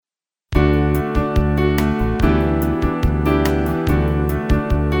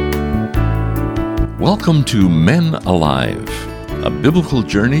Welcome to Men Alive, a biblical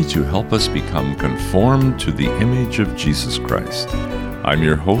journey to help us become conformed to the image of Jesus Christ. I'm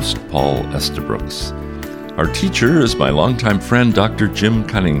your host, Paul Estabrooks. Our teacher is my longtime friend, Dr. Jim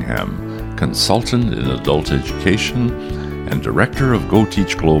Cunningham, consultant in adult education and director of Go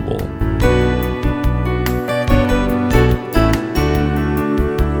Teach Global.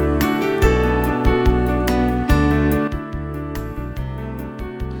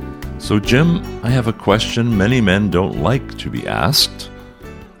 So, Jim, I have a question many men don't like to be asked.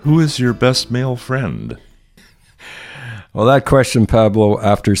 Who is your best male friend? Well, that question, Pablo,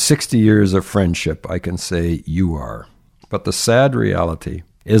 after 60 years of friendship, I can say you are. But the sad reality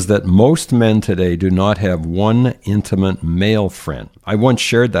is that most men today do not have one intimate male friend. I once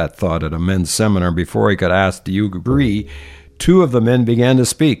shared that thought at a men's seminar. Before I could ask, do you agree? Two of the men began to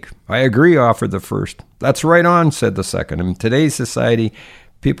speak. I agree, offered the first. That's right on, said the second. In today's society,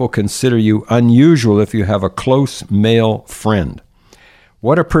 people consider you unusual if you have a close male friend.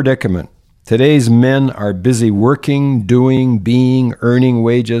 What a predicament. Today's men are busy working, doing, being, earning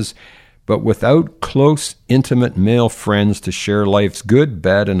wages, but without close, intimate male friends to share life's good,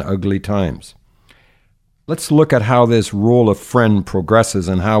 bad, and ugly times. Let's look at how this role of friend progresses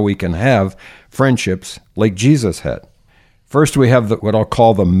and how we can have friendships like Jesus had. First, we have what I'll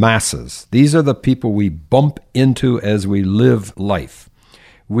call the masses. These are the people we bump into as we live life.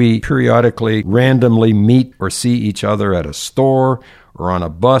 We periodically randomly meet or see each other at a store or on a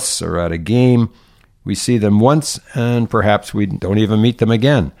bus or at a game. We see them once and perhaps we don't even meet them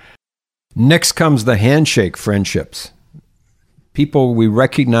again. Next comes the handshake friendships. People we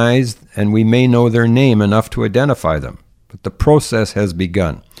recognize and we may know their name enough to identify them, but the process has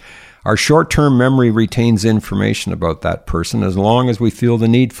begun. Our short-term memory retains information about that person as long as we feel the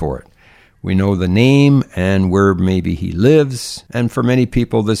need for it. We know the name and where maybe he lives, and for many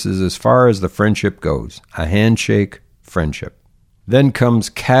people this is as far as the friendship goes, a handshake friendship. Then comes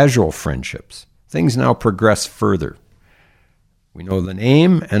casual friendships. Things now progress further. We know the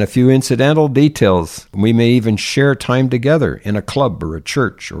name and a few incidental details. We may even share time together in a club or a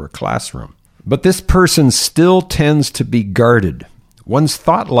church or a classroom. But this person still tends to be guarded. One's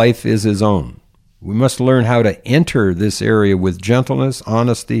thought life is his own. We must learn how to enter this area with gentleness,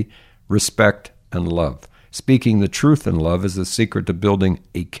 honesty, respect, and love. Speaking the truth in love is the secret to building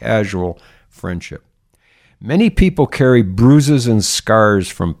a casual friendship. Many people carry bruises and scars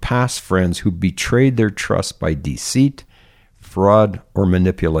from past friends who betrayed their trust by deceit, fraud, or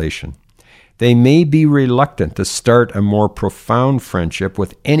manipulation. They may be reluctant to start a more profound friendship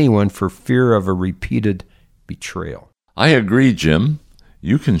with anyone for fear of a repeated betrayal. I agree, Jim.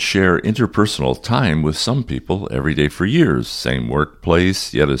 You can share interpersonal time with some people every day for years, same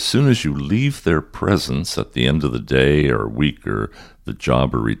workplace, yet as soon as you leave their presence at the end of the day or week or the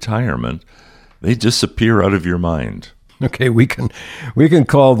job or retirement, they disappear out of your mind. Okay, we can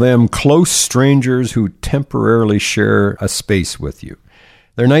call them close strangers who temporarily share a space with you.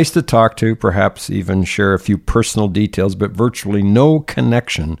 They're nice to talk to, perhaps even share a few personal details, but virtually no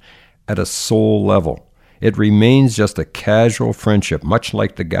connection at a soul level. It remains just a casual friendship, much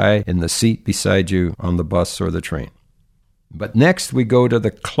like the guy in the seat beside you on the bus or the train. But next we go to the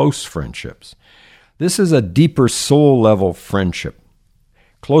close friendships. This is a deeper soul-level friendship,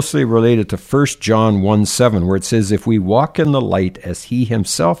 closely related to 1 John 1:7, where it says, "If we walk in the light as he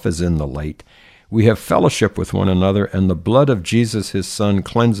himself is in the light, we have fellowship with one another, and the blood of Jesus his Son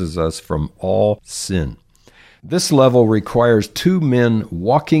cleanses us from all sin." This level requires two men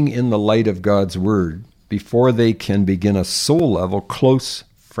walking in the light of God's Word before they can begin a soul-level close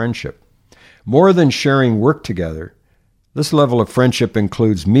friendship. More than sharing work together, this level of friendship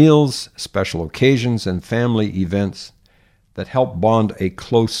includes meals, special occasions, and family events that help bond a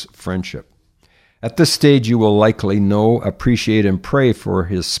close friendship. At this stage, you will likely know, appreciate, and pray for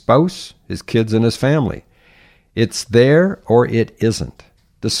his spouse, his kids, and his family. It's there or it isn't.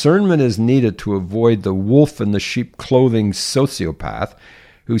 Discernment is needed to avoid the wolf in the sheep clothing sociopath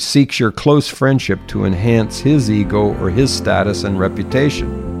who seeks your close friendship to enhance his ego or his status and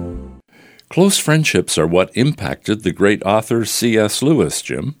reputation. Close friendships are what impacted the great author C.S. Lewis,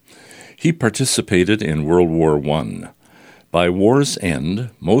 Jim. He participated in World War I. By war's end,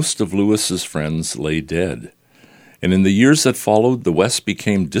 most of Lewis's friends lay dead. And in the years that followed, the West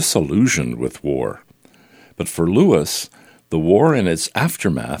became disillusioned with war. But for Lewis, the war and its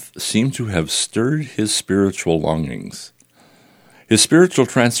aftermath seemed to have stirred his spiritual longings. His spiritual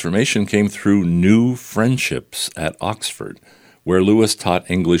transformation came through new friendships at Oxford, where Lewis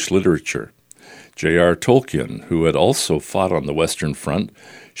taught English literature. J.R. Tolkien, who had also fought on the Western Front,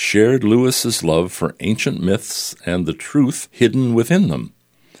 shared Lewis's love for ancient myths and the truth hidden within them.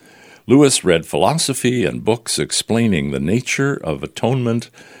 Lewis read philosophy and books explaining the nature of atonement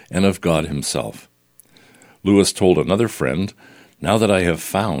and of God himself. Lewis told another friend, "Now that I have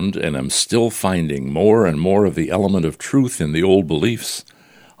found and am still finding more and more of the element of truth in the old beliefs,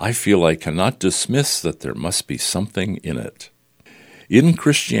 I feel I cannot dismiss that there must be something in it." In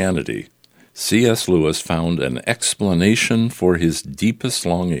Christianity, C.S. Lewis found an explanation for his deepest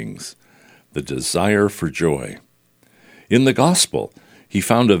longings, the desire for joy. In the gospel, he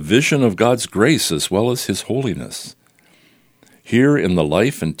found a vision of God's grace as well as his holiness. Here in the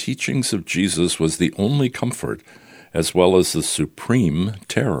life and teachings of Jesus was the only comfort, as well as the supreme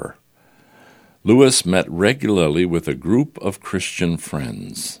terror. Lewis met regularly with a group of Christian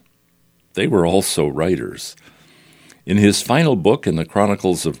friends. They were also writers. In his final book in the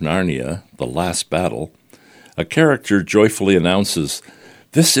Chronicles of Narnia, The Last Battle, a character joyfully announces,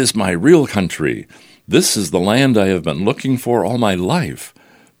 "This is my real country. This is the land I have been looking for all my life,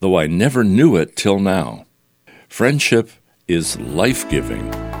 though I never knew it till now." Friendship is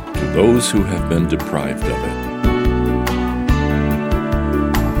life-giving to those who have been deprived of it.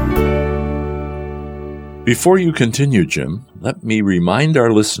 Before you continue, Jim, let me remind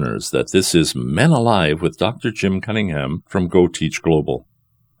our listeners that this is Men Alive with Dr. Jim Cunningham from Go Teach Global.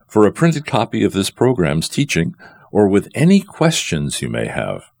 For a printed copy of this program's teaching, or with any questions you may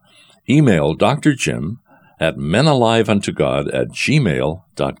have, email Dr. Jim at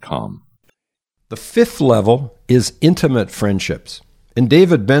menaliveuntogod@gmail.com. The fifth level is intimate friendships. In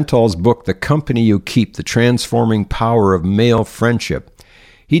David Bental's book, The Company You Keep, The Transforming Power of Male Friendship,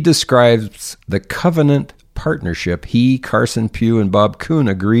 he describes the covenant partnership he, Carson Pugh, and Bob Kuhn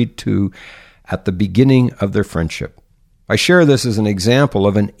agreed to at the beginning of their friendship. I share this as an example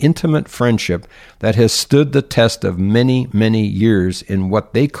of an intimate friendship that has stood the test of many, many years in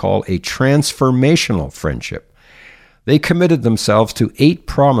what they call a transformational friendship. They committed themselves to 8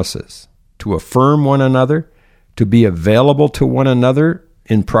 promises: to affirm one another, to be available to one another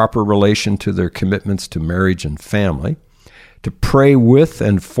in proper relation to their commitments to marriage and family, to pray with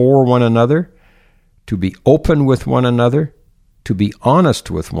and for one another, to be open with one another, to be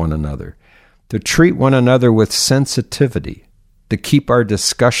honest with one another, to treat one another with sensitivity, to keep our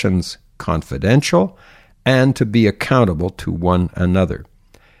discussions confidential, and to be accountable to one another.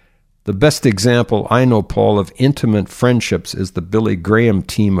 The best example I know, Paul, of intimate friendships is the Billy Graham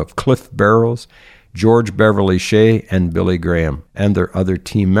team of Cliff Barrows, George Beverly Shea, and Billy Graham, and their other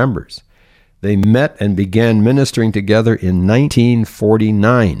team members. They met and began ministering together in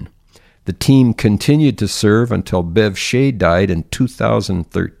 1949. The team continued to serve until Bev Shea died in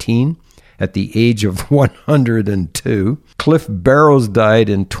 2013 at the age of 102. Cliff Barrows died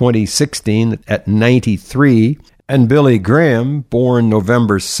in 2016 at 93. And Billy Graham, born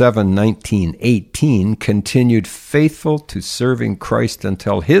November 7, 1918, continued faithful to serving Christ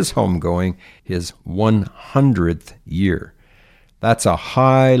until his homegoing, his 100th year. That's a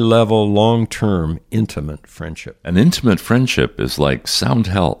high-level, long-term, intimate friendship. An intimate friendship is like sound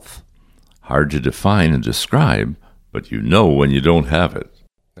health. Hard to define and describe, but you know when you don't have it.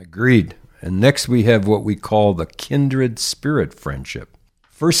 Agreed. And next we have what we call the kindred spirit friendship.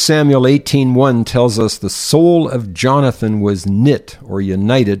 1 Samuel 18:1 tells us the soul of Jonathan was knit or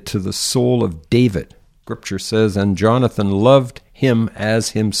united to the soul of David. Scripture says, and Jonathan loved him as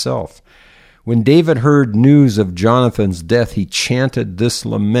himself. When David heard news of Jonathan's death, he chanted this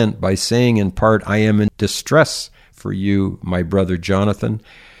lament by saying in part, I am in distress for you, my brother Jonathan.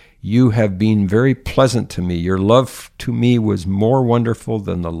 You have been very pleasant to me. Your love to me was more wonderful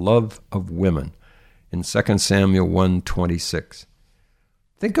than the love of women. In 2 Samuel 1:26.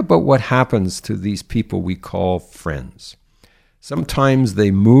 Think about what happens to these people we call friends. Sometimes they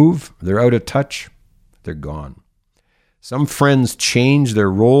move, they're out of touch, they're gone. Some friends change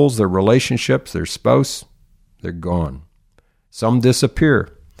their roles, their relationships, their spouse, they're gone. Some disappear.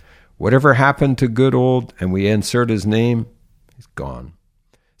 Whatever happened to good old, and we insert his name, he's gone.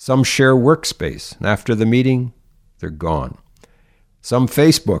 Some share workspace, and after the meeting, they're gone. Some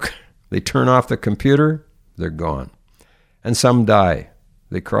Facebook, they turn off the computer, they're gone. And some die.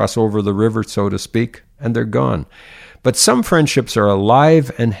 They cross over the river, so to speak, and they're gone. But some friendships are alive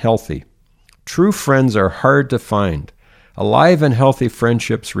and healthy. True friends are hard to find. Alive and healthy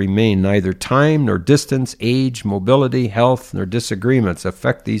friendships remain. Neither time nor distance, age, mobility, health, nor disagreements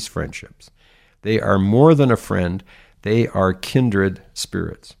affect these friendships. They are more than a friend. They are kindred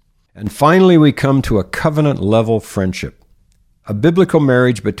spirits. And finally, we come to a covenant-level friendship. A biblical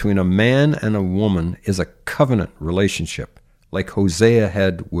marriage between a man and a woman is a covenant relationship, like Hosea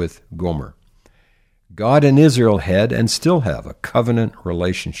had with Gomer. God and Israel had and still have a covenant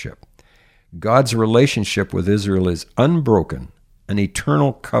relationship. God's relationship with Israel is unbroken an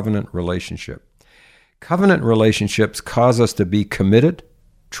eternal covenant relationship. Covenant relationships cause us to be committed,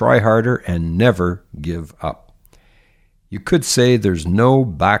 try harder, and never give up. You could say there's no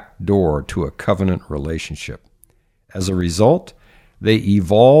back door to a covenant relationship. As a result, they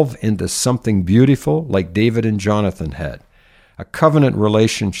evolve into something beautiful like David and Jonathan had, a covenant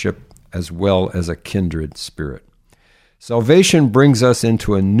relationship as well as a kindred spirit. Salvation brings us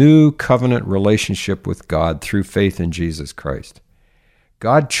into a new covenant relationship with God through faith in Jesus Christ.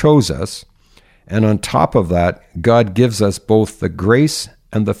 God chose us, and on top of that, God gives us both the grace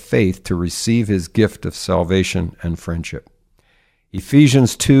and the faith to receive his gift of salvation and friendship.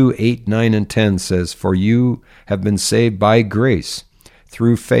 Ephesians 2:8, 9, and 10 says, "For you have been saved by grace,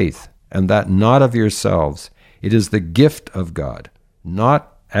 through faith, and that not of yourselves. It is the gift of God,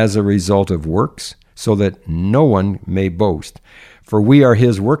 not as a result of works, so that no one may boast. For we are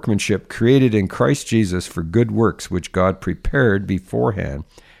his workmanship, created in Christ Jesus for good works, which God prepared beforehand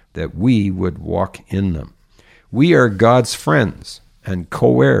that we would walk in them." We are God's friends and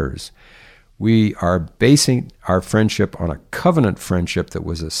co-heirs. We are basing our friendship on a covenant friendship that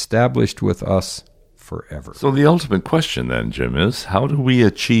was established with us forever. So the ultimate question then, Jim, is how do we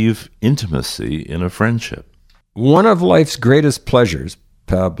achieve intimacy in a friendship? One of life's greatest pleasures,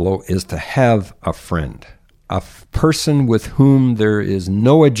 Pablo, is to have a friend, a person with whom there is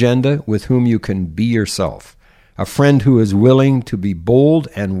no agenda, with whom you can be yourself, a friend who is willing to be bold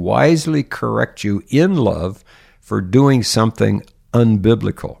and wisely correct you in love for doing something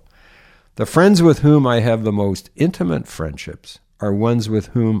unbiblical. The friends with whom I have the most intimate friendships are ones with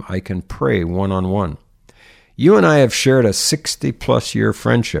whom I can pray one-on-one. You and I have shared a 60-plus year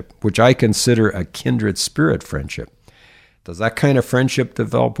friendship, which I consider a kindred spirit friendship. Does that kind of friendship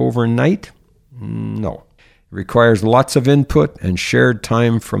develop overnight? No. It requires lots of input and shared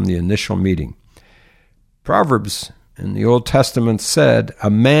time from the initial meeting. Proverbs in the Old Testament said, "A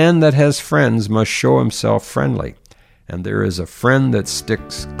man that has friends must show himself friendly, and there is a friend that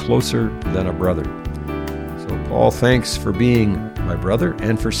sticks closer than a brother." So Paul, thanks for being my brother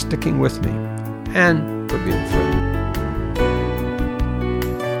and for sticking with me and for being friendly.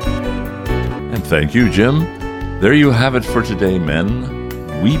 And thank you, Jim. There you have it for today, men.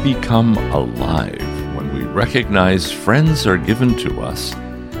 We become alive when we recognize friends are given to us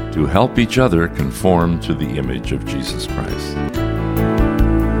to help each other conform to the image of Jesus Christ.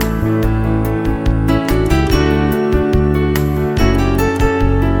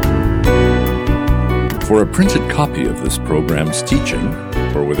 For a printed copy of this program's teaching,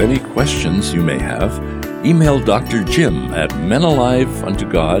 or with any questions you may have, email Dr. Jim at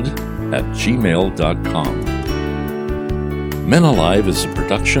menaliveuntogod@gmail.com. Men Alive is a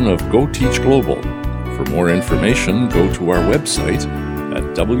production of Go Teach Global. For more information, go to our website at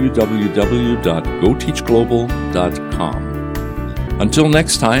www.goteachglobal.com. Until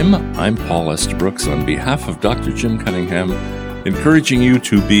next time, I'm Paul Estabrooks on behalf of Dr. Jim Cunningham, encouraging you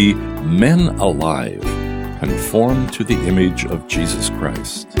to be men alive, conformed to the image of Jesus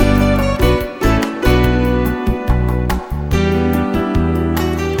Christ.